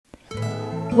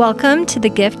Welcome to the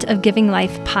Gift of Giving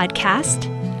Life podcast.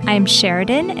 I'm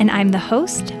Sheridan, and I'm the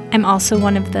host. I'm also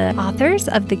one of the authors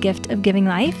of The Gift of Giving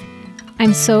Life.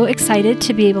 I'm so excited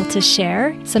to be able to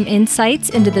share some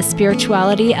insights into the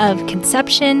spirituality of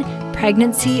conception,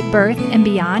 pregnancy, birth, and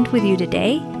beyond with you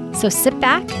today. So sit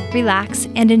back, relax,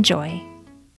 and enjoy.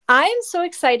 I'm so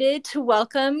excited to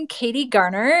welcome Katie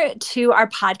Garner to our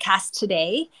podcast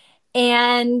today.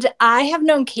 And I have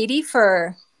known Katie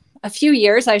for a few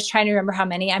years. I was trying to remember how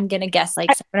many. I'm going to guess like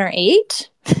 7 or 8.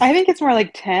 I think it's more like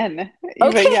 10. Okay.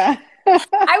 But yeah. I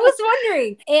was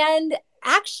wondering. And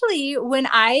actually, when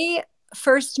I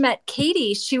first met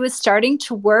Katie, she was starting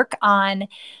to work on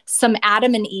some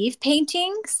Adam and Eve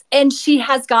paintings. And she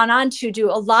has gone on to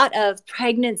do a lot of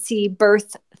pregnancy,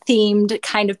 birth themed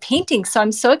kind of paintings. So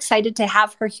I'm so excited to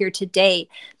have her here today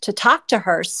to talk to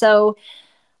her. So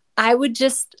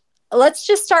let's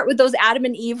just start with those Adam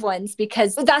and Eve ones,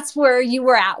 because that's where you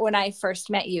were at when I first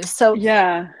met you. So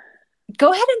yeah,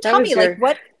 go ahead and tell me,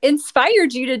 what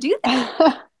inspired you to do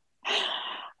that?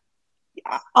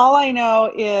 All I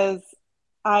know is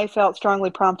I felt strongly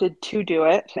prompted to do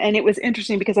it. And it was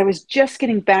interesting because I was just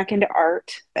getting back into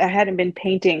art. I hadn't been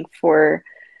painting for,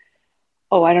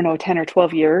 10 or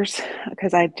 12 years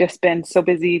because I'd just been so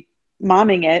busy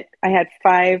momming it. I had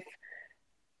 5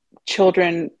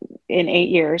 children in 8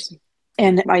 years,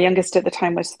 and my youngest at the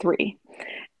time was 3.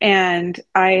 And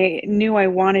I knew I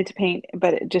wanted to paint,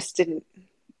 but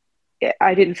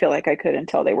I didn't feel like I could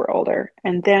until they were older.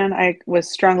 And then I was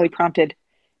strongly prompted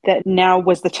that now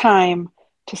was the time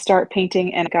to start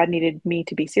painting, and God needed me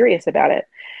to be serious about it.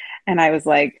 And I was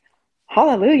like,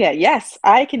 hallelujah, yes,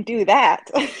 I can do that.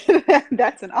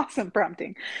 That's an awesome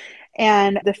prompting.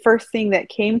 And the first thing that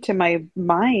came to my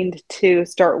mind to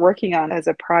start working on as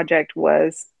a project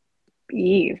was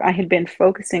Eve. I had been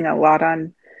focusing a lot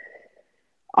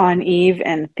on Eve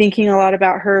and thinking a lot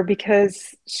about her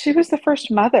because she was the first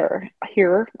mother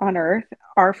here on earth,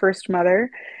 our first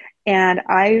mother. And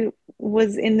I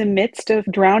was in the midst of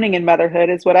drowning in motherhood,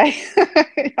 is what I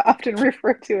often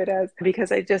refer to it as,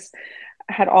 because I just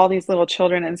had all these little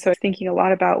children. And so thinking a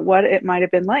lot about what it might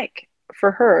have been like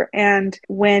for her. And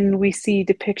when we see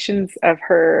depictions of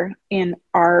her in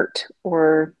art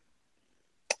or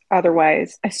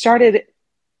otherwise, I started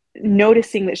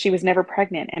noticing that she was never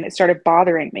pregnant, and it started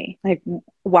bothering me. Like,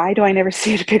 why do I never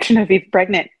see a depiction of Eve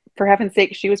pregnant? For heaven's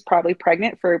sake, she was probably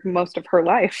pregnant for most of her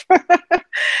life.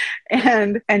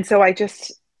 And so I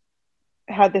just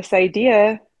had this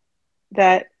idea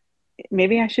that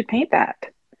maybe I should paint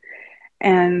that.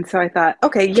 And so I thought,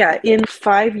 okay, yeah, in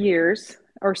 5 years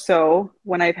or so,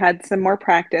 when I've had some more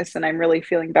practice and I'm really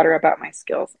feeling better about my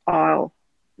skills, I'll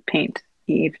paint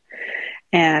Eve.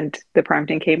 And the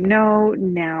prompting came, no,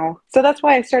 now. So that's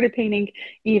why I started painting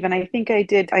Eve. And I think I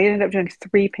ended up doing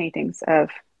 3 paintings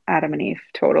of Adam and Eve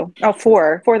total. Oh,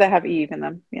 4 that have Eve in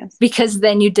them. Yes. Because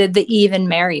then you did the Eve and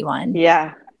Mary one.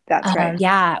 Yeah, that's right.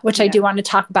 Yeah, which I do want to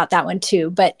talk about that one too.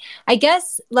 But I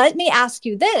guess let me ask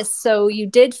you this. So you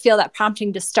did feel that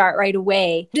prompting to start right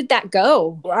away. How did that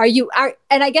go?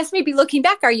 And I guess maybe looking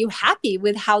back, are you happy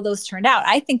with how those turned out?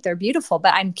 I think they're beautiful,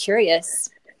 but I'm curious.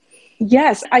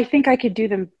 Yes, I think I could do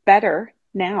them better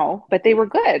now, but they were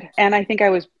good. And I think I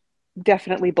was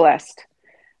definitely blessed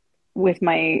with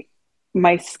my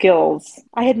skills.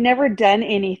 I had never done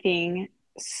anything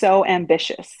so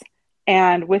ambitious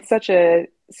and with such a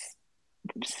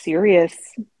serious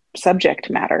subject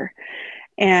matter.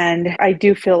 And I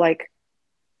do feel like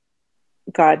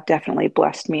God definitely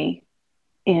blessed me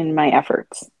in my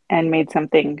efforts and made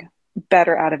something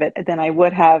better out of it than I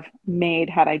would have made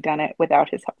had I done it without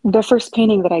his help. The first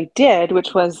painting that I did,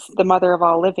 which was The Mother of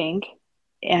All Living,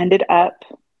 ended up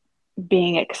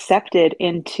being accepted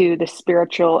into the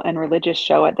spiritual and religious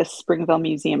show at the Springville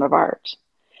Museum of Art,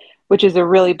 which is a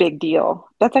really big deal.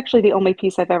 That's actually the only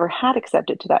piece I've ever had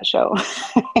accepted to that show.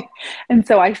 And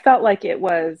so I felt like it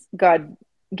was God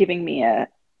giving me a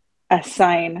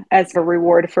sign as a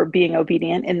reward for being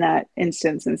obedient in that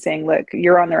instance and saying, look,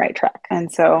 you're on the right track. And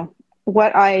so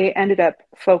what I ended up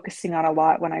focusing on a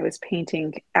lot when I was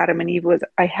painting Adam and Eve was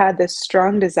I had this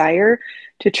strong desire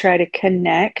to try to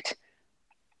connect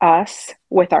us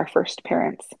with our first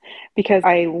parents, because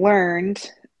I learned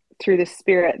through the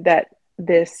Spirit that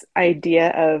this idea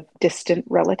of distant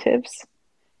relatives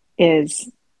is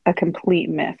a complete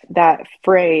myth. That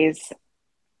phrase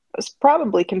was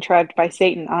probably contrived by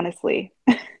Satan, honestly,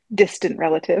 distant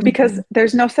relative, because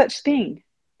there's no such thing.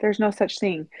 There's no such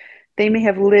thing. They may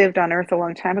have lived on earth a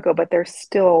long time ago, but they're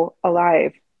still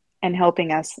alive and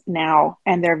helping us now.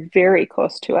 And they're very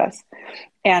close to us.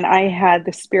 And I had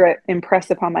the Spirit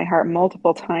impress upon my heart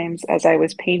multiple times as I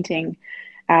was painting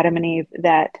Adam and Eve,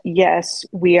 that yes,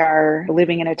 we are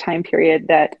living in a time period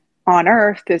that on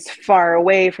earth is far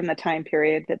away from the time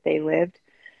period that they lived.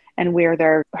 And we're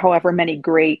their however many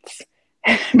greats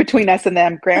between us and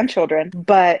them grandchildren,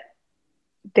 but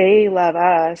they love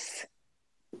us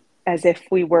as if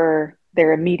we were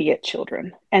their immediate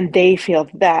children. And they feel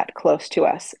that close to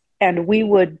us. And we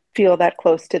would feel that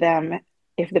close to them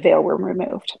if the veil were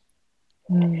removed.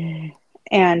 Mm.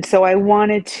 And so I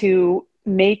wanted to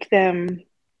make them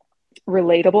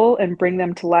relatable and bring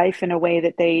them to life in a way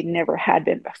that they never had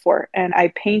been before. And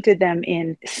I painted them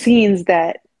in scenes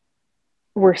that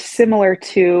were similar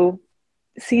to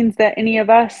scenes that any of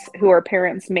us who are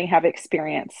parents may have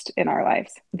experienced in our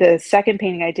lives. The second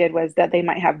painting I did was that they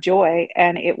might have joy,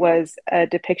 and it was a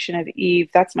depiction of Eve.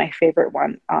 That's my favorite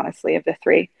one, honestly, of the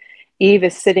three. Eve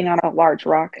is sitting on a large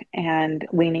rock and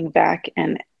leaning back,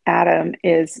 and Adam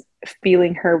is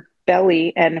feeling her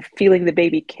belly and feeling the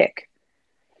baby kick.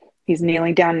 He's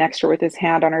kneeling down next to her with his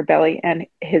hand on her belly, and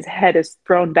his head is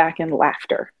thrown back in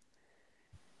laughter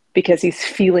because he's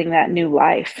feeling that new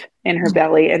life in her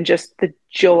belly, and just the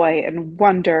joy and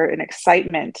wonder and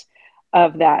excitement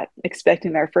of that,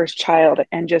 expecting their first child,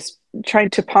 and just trying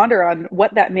to ponder on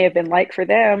what that may have been like for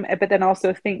them, but then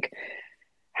also think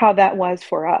how that was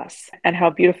for us and how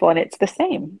beautiful. And it's the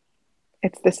same.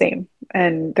 It's the same.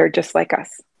 And they're just like us.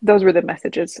 Those were the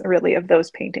messages, really, of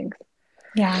those paintings.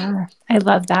 Yeah, I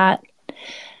love that.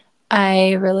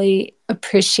 I really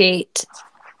appreciate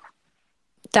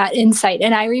that insight.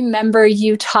 And I remember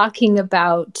you talking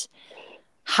about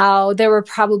how there were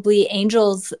probably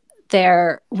angels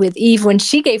there with Eve when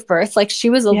she gave birth, like she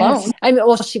was alone. Yes. I mean,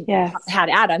 well, she had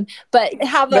Adam, but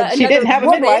she didn't have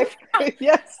a midwife.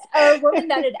 Yes. A woman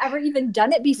that had ever even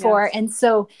done it before. Yes. And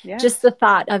so just the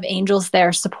thought of angels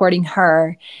there supporting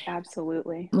her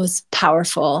absolutely was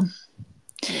powerful.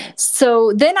 Yes.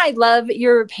 So then I love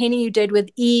your painting you did with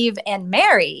Eve and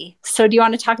Mary. So do you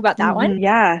want to talk about that one?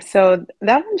 Yeah. So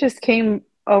that one just came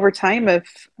over time of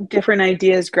different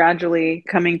ideas gradually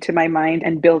coming to my mind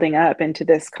and building up into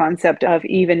this concept of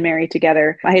Eve and Mary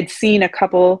together. I had seen a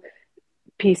couple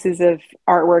pieces of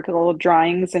artwork, little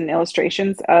drawings and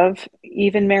illustrations of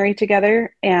Eve and Mary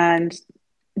together, and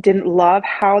didn't love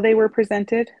how they were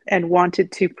presented and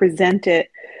wanted to present it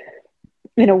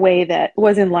in a way that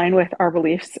was in line with our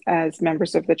beliefs as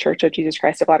members of the Church of Jesus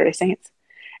Christ of Latter-day Saints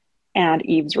and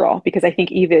Eve's role, because I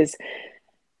think Eve is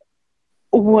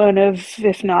one of,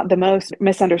 if not the most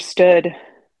misunderstood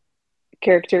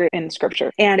character in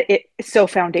Scripture. And it's so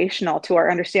foundational to our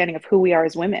understanding of who we are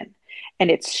as women. And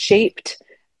it's shaped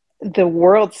the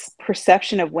world's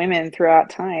perception of women throughout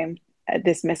time,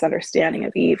 this misunderstanding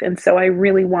of Eve. And so I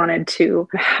really wanted to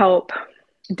help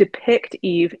depict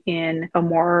Eve in a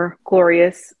more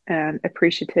glorious and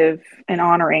appreciative and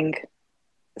honoring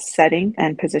setting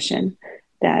and position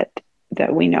that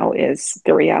we know is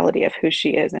the reality of who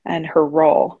she is and her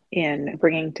role in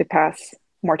bringing to pass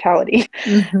mortality.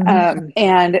 Mm-hmm.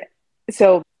 And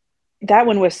so that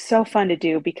one was so fun to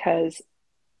do because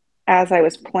as I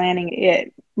was planning,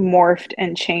 it morphed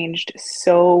and changed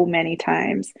so many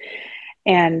times.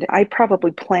 And I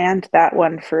probably planned that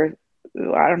one for,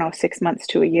 I don't know, 6 months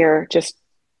to a year, just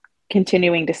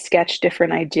continuing to sketch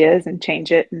different ideas and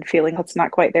change it and feeling it's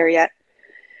not quite there yet.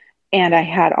 And I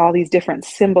had all these different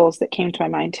symbols that came to my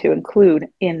mind to include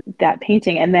in that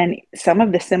painting. And then some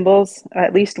of the symbols,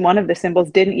 at least one of the symbols,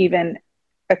 didn't even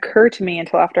occur to me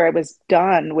until after I was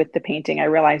done with the painting. I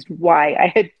realized why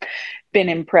I had been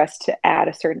impressed to add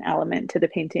a certain element to the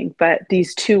painting. But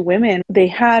these two women, they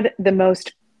had the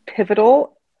most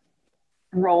pivotal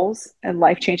roles and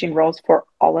life-changing roles for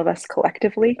all of us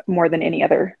collectively, more than any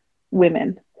other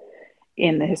women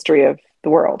in the history of the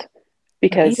world.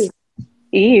 Because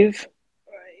Eve,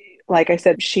 like I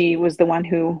said, she was the one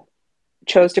who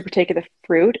chose to partake of the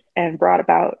fruit and brought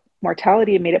about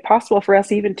mortality and made it possible for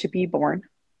us even to be born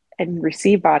and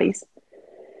receive bodies.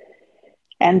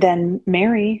 And then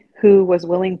Mary, who was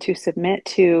willing to submit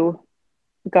to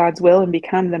God's will and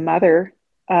become the mother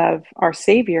of our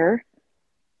Savior,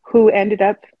 who ended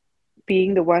up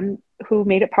being the one who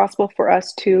made it possible for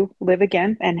us to live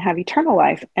again and have eternal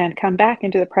life and come back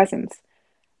into the presence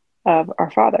of our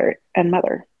Father and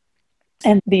Mother.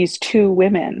 And these two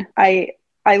women, I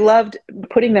loved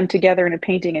putting them together in a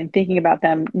painting and thinking about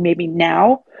them maybe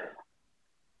now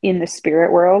in the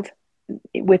spirit world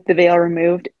with the veil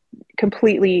removed,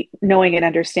 completely knowing and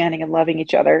understanding and loving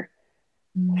each other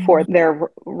for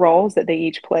their roles that they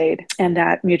each played, and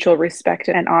that mutual respect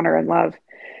and honor and love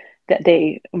that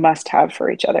they must have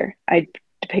for each other. I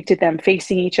depicted them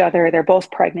facing each other. They're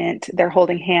both pregnant. They're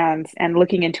holding hands and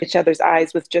looking into each other's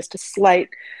eyes with just a slight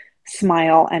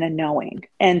smile, and a knowing.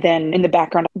 And then in the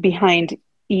background behind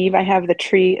Eve, I have the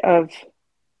tree of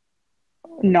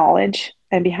knowledge,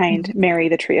 and behind Mary,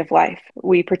 the tree of life.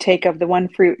 We partake of the one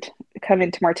fruit, come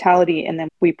into mortality, and then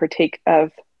we partake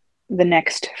of the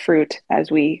next fruit as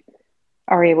we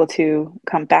are able to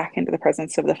come back into the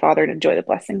presence of the Father and enjoy the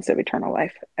blessings of eternal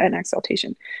life and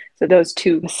exaltation. So those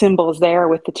two symbols there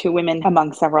with the two women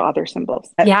among several other symbols.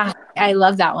 Yeah, I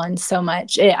love that one so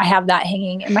much. I have that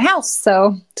hanging in my house.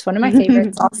 So it's one of my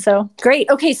favorites also. Great.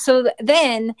 Okay. So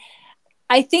then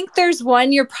I think there's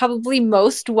one you're probably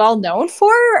most well known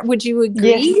for. Would you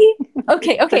agree? Yes.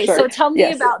 Okay. Sure. So tell me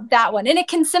Yes. about that one. And it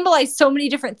can symbolize so many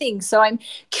different things. So I'm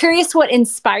curious what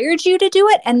inspired you to do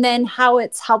it and then how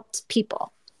it's helped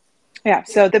people. Yeah.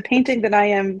 So the painting that I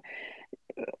am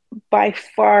by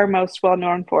far most well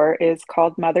known for is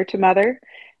called Mother to Mother.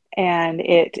 And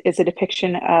it is a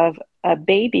depiction of a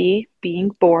baby being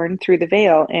born through the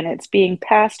veil, and it's being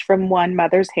passed from one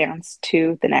mother's hands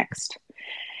to the next.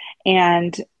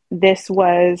 And this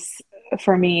was,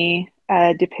 for me,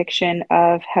 a depiction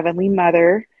of Heavenly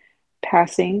Mother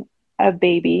passing a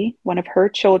baby, one of her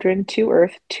children, to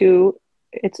earth, to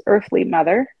its earthly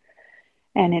mother,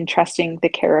 and entrusting the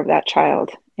care of that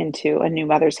child into a new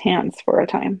mother's hands for a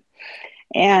time.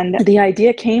 And the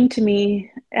idea came to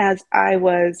me as I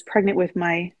was pregnant with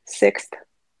my sixth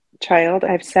child.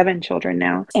 I have 7 children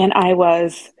now. And I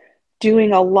was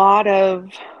doing a lot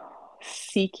of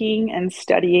seeking and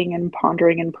studying and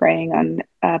pondering and praying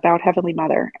about Heavenly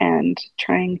Mother and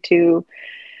trying to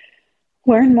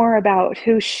learn more about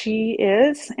who she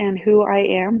is and who I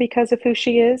am because of who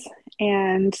she is,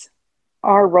 and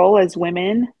our role as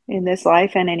women in this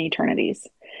life and in eternities.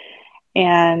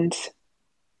 And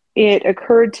it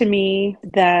occurred to me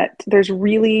that there's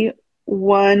really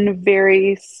one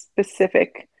very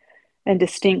specific and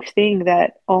distinct thing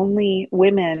that only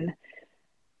women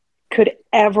could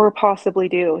ever possibly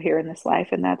do here in this life,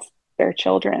 and that's their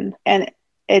children. And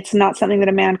it's not something that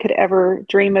a man could ever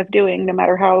dream of doing, no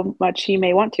matter how much he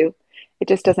may want to. It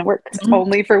just doesn't work. It's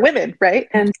only for women, right?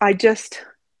 And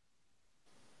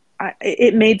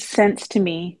it made sense to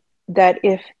me that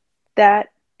if that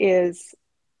is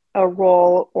a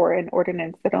role or an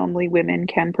ordinance that only women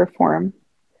can perform,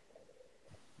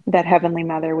 that Heavenly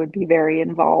Mother would be very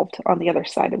involved on the other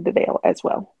side of the veil as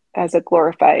well, as a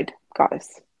glorified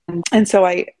goddess. And so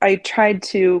I tried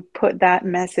to put that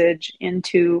message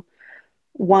into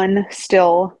one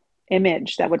still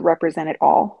image that would represent it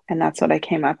all. And that's what I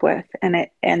came up with. And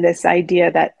this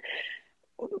idea that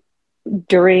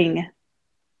during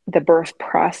the birth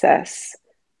process,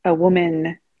 a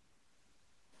woman,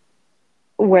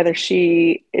 whether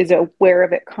she is aware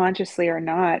of it consciously or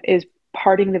not, is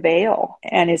parting the veil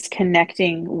and is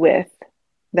connecting with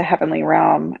the heavenly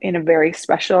realm in a very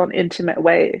special and intimate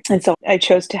way. And so I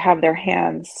chose to have their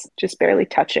hands just barely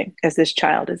touching as this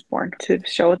child is born, to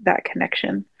show that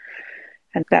connection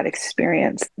and that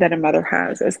experience that a mother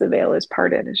has as the veil is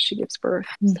parted as she gives birth.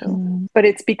 So, but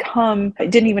it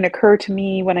didn't even occur to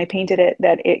me when I painted it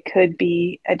that it could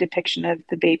be a depiction of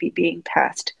the baby being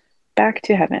passed back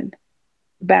to heaven,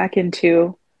 back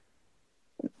into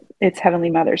its Heavenly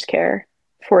Mother's care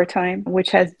for a time,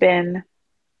 which has been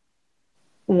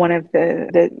one of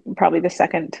the probably the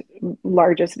second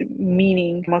largest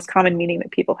meaning, most common meaning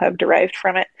that people have derived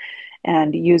from it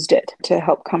and used it to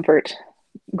help comfort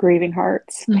grieving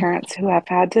hearts, parents who have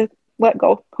had to let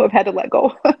go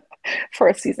for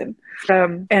a season.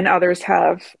 And others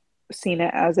have seen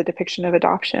it as a depiction of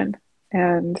adoption.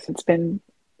 And it's been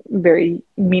very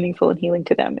meaningful and healing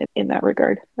to them in that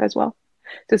regard as well.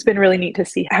 So it's been really neat to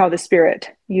see how the Spirit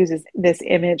uses this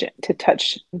image to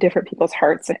touch different people's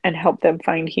hearts and help them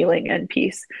find healing and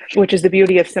peace, which is the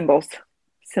beauty of symbols.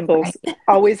 Symbols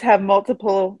always have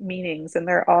multiple meanings and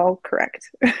they're all correct.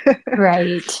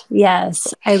 Right.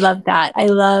 Yes. I love that. I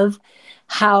love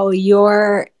how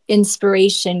your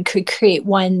inspiration could create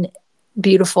one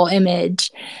beautiful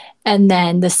image and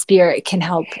then the Spirit can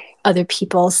help other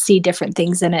people see different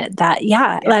things in it that,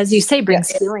 as you say, brings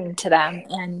healing to them.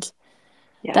 And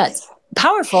that's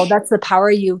powerful. That's the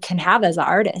power you can have as an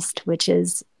artist, which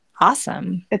is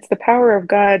awesome. It's the power of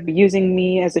God using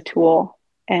me as a tool.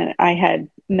 And I had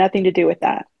nothing to do with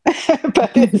that.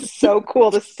 But it's so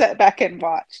cool to sit back and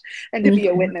watch and to be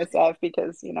a witness of,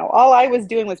 because, all I was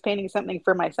doing was painting something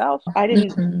for myself.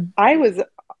 I was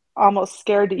almost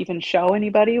scared to even show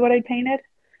anybody what I painted.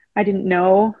 I didn't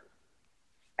know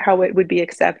how it would be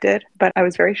accepted, but I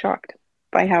was very shocked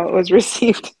by how it was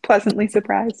received, pleasantly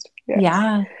surprised. Yes.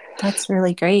 Yeah, that's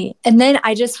really great. And then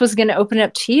I just was going to open it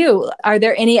up to you. Are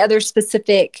there any other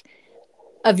specific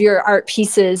of your art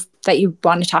pieces that you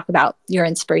want to talk about, your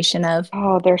inspiration of?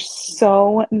 Oh, there's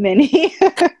so many.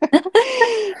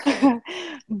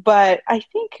 But I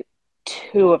think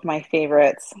two of my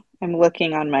favorites, I'm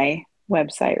looking on my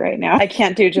website right now. I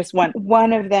can't do just one.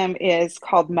 One of them is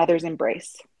called Mother's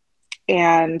Embrace.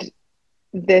 And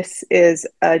this is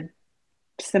a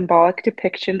symbolic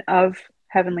depiction of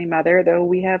Heavenly Mother, though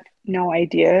we have no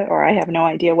idea, or I have no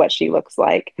idea what she looks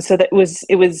like. So it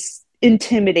was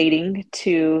intimidating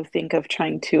to think of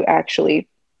trying to actually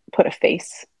put a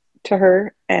face to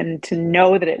her and to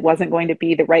know that it wasn't going to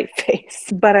be the right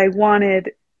face. But I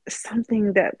wanted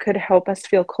something that could help us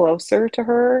feel closer to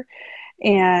her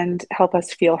and help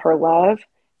us feel her love.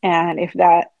 And if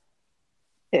that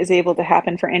is able to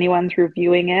happen for anyone through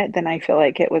viewing it, then I feel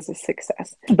like it was a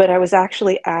success. But I was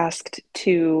actually asked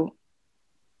to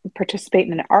participate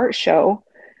in an art show.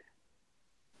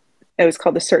 It was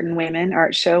called the Certain Women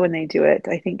Art Show, and they do it,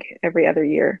 I think, every other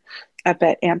year up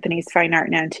at Anthony's Fine Art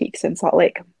and Antiques in Salt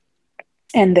Lake.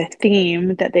 And the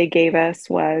theme that they gave us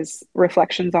was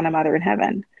Reflections on a Mother in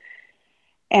Heaven.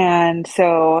 And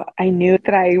so I knew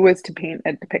that I was to paint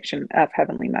a depiction of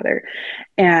Heavenly Mother.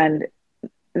 And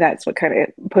that's what kind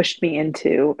of pushed me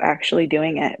into actually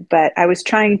doing it. But I was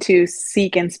trying to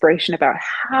seek inspiration about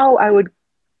how I would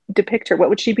depict her. What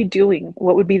would she be doing?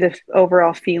 What would be the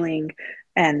overall feeling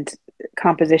and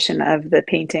composition of the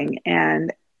painting?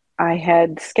 And I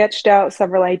had sketched out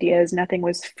several ideas. Nothing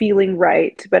was feeling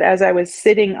right. But as I was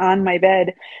sitting on my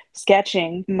bed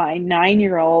sketching, my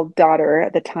 9-year-old daughter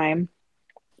at the time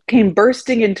came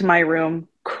bursting into my room,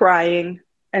 crying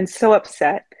and so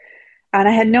upset. And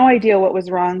I had no idea what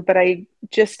was wrong, but I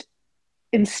just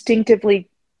instinctively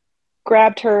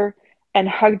grabbed her and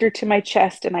hugged her to my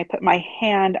chest. And I put my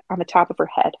hand on the top of her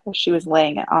head as she was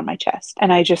laying on my chest.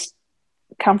 And I just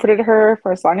comforted her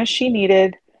for as long as she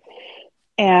needed.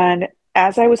 And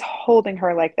as I was holding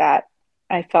her like that,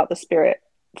 I felt the Spirit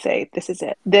say, this is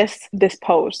it. This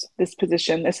pose, this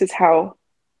position, this is how,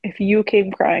 if you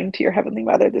came crying to your Heavenly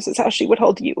Mother, this is how she would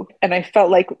hold you. And I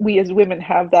felt like we as women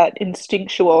have that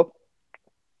instinctual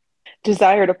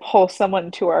desire to pull someone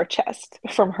to our chest.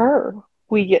 From her,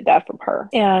 we get that from her.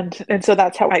 And so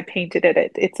that's how I painted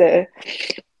it.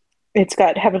 It's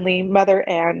got Heavenly Mother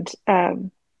and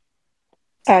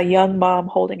a young mom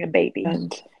holding a baby.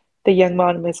 And the young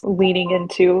mom is leaning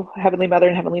into Heavenly Mother,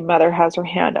 and Heavenly Mother has her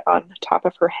hand on top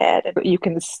of her head. And you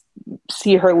can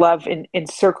see her love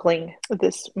encircling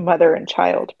this mother and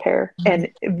child pair. And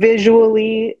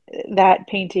visually, that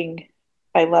painting,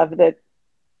 I love the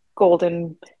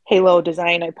golden halo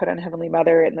design I put on Heavenly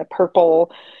Mother and the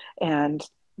purple. And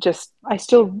I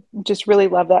still just really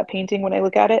love that painting when I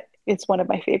look at it. It's one of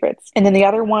my favorites. And then the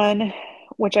other one,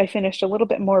 which I finished a little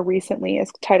bit more recently,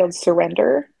 is titled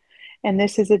Surrender. And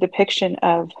this is a depiction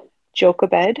of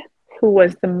Jochebed, who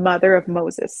was the mother of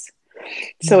Moses.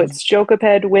 So it's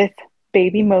Jochebed with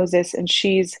baby Moses, and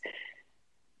she's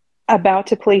about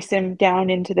to place him down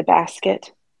into the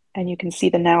basket. And you can see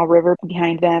the Nile River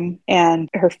behind them, and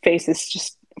her face is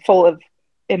just full of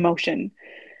emotion.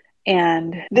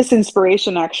 And this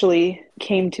inspiration actually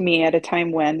came to me at a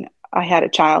time when I had a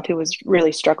child who was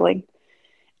really struggling,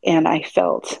 and I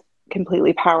felt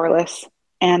completely powerless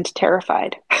and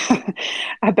terrified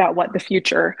about what the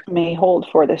future may hold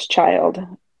for this child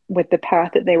with the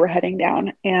path that they were heading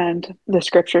down. And the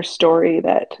scripture story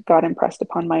that God impressed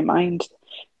upon my mind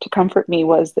to comfort me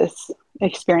was this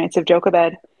experience of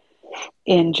Jochebed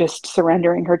in just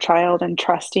surrendering her child and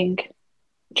trusting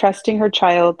her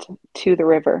child to the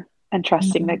river, and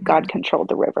trusting that God controlled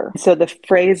the river. So the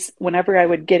phrase, whenever I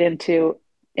would get into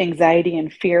anxiety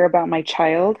and fear about my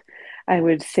child, I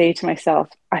would say to myself,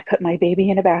 I put my baby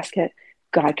in a basket,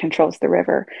 God controls the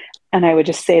river. And I would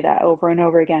just say that over and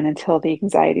over again until the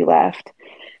anxiety left.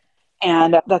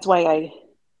 And that's why I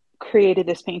created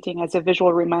this painting, as a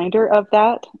visual reminder of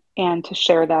that, and to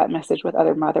share that message with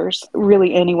other mothers.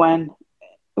 Really, anyone,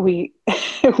 we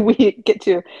we get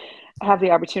to have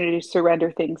the opportunity to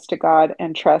surrender things to God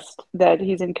and trust that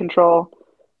He's in control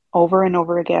over and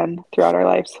over again throughout our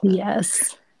lives.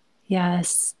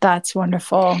 Yes, that's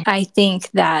wonderful. I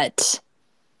think that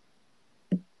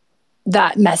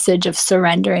message of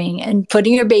surrendering and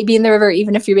putting your baby in the river,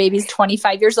 even if your baby's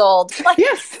 25 years old.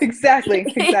 Yes, exactly.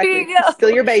 Still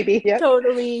your baby. Yep.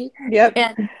 Totally. Yep.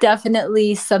 And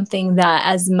definitely something that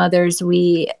as mothers,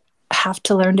 we have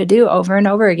to learn to do over and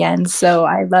over again. So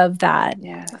I love that.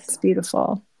 Yes. That's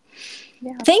beautiful.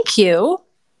 Yeah. Thank you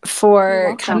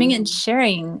for coming and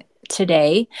sharing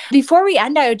today. Before we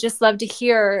end, I would just love to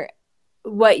hear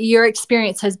what your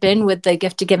experience has been with the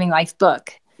Gift of Giving Life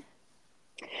book.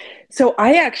 So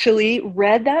I actually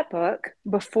read that book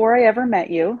before I ever met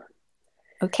you.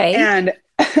 Okay. And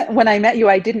when I met you,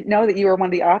 I didn't know that you were one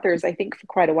of the authors, I think for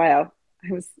quite a while.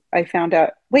 I found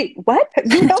out, wait, what?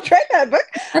 You helped write that book?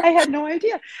 I had no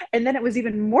idea. And then it was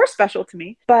even more special to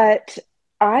me. But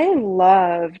I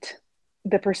loved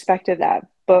the perspective that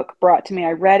book brought to me.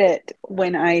 I read it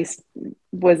when I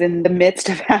was in the midst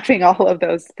of having all of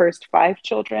those first 5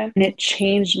 children, and it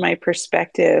changed my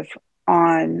perspective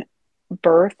on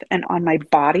birth and on my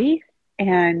body,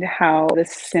 and how the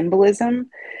symbolism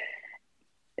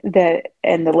that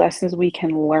and the lessons we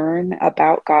can learn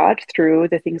about God through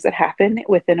the things that happen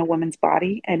within a woman's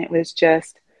body. And it was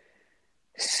just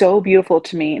so beautiful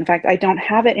to me. In fact, I don't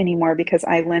have it anymore because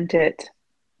I lent it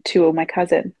to my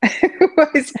cousin.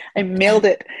 I mailed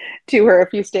it to her a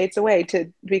few states away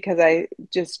because I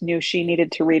just knew she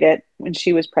needed to read it when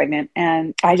she was pregnant.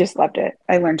 And I just loved it.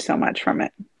 I learned so much from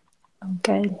it. Oh,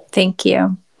 good. Thank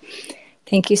you.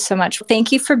 Thank you so much.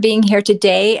 Thank you for being here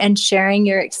today and sharing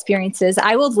your experiences.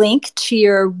 I will link to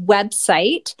your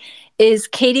website. Is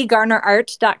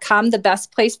katiegarnerart.com the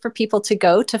best place for people to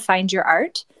go to find your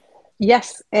art?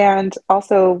 Yes. And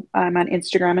also I'm on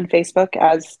Instagram and Facebook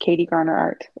as Katie Garner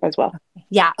Art as well.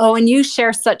 Yeah. Oh, and you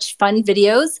share such fun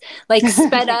videos, like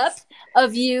sped up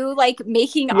of you like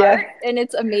making art, and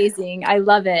it's amazing. I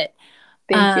love it.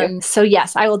 Thank you. So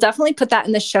yes, I will definitely put that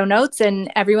in the show notes, and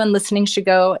everyone listening should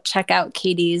go check out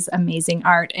Katie's amazing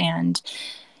art and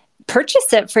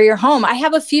purchase it for your home. I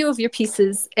have a few of your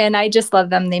pieces and I just love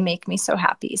them. They make me so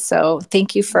happy. So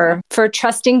thank you for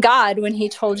trusting God when he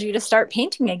told you to start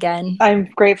painting again. I'm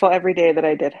grateful every day that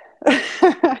I did.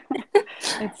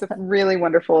 It's a really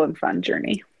wonderful and fun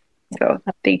journey. So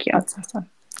thank you. That's awesome.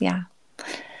 Yeah.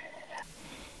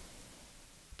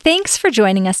 Thanks for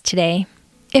joining us today.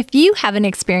 If you have an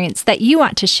experience that you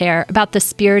want to share about the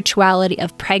spirituality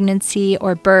of pregnancy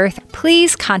or birth,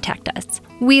 please contact us.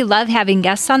 We love having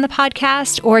guests on the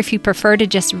podcast, or if you prefer to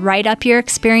just write up your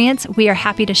experience, we are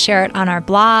happy to share it on our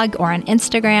blog or on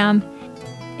Instagram.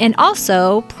 And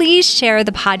also, please share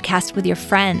the podcast with your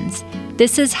friends.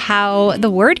 This is how the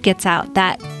word gets out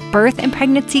that birth and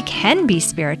pregnancy can be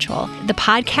spiritual. The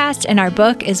podcast and our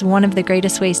book is one of the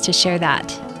greatest ways to share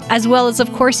that, as well as,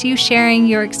 of course, you sharing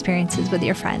your experiences with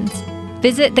your friends.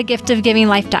 Visit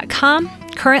thegiftofgivinglife.com.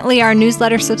 Currently, our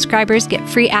newsletter subscribers get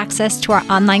free access to our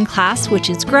online class, which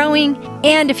is growing.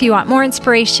 And if you want more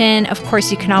inspiration, of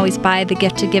course, you can always buy The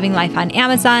Gift of Giving Life on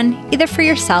Amazon, either for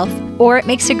yourself or it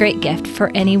makes a great gift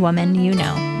for any woman you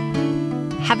know.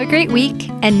 Have a great week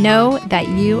and know that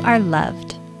you are loved.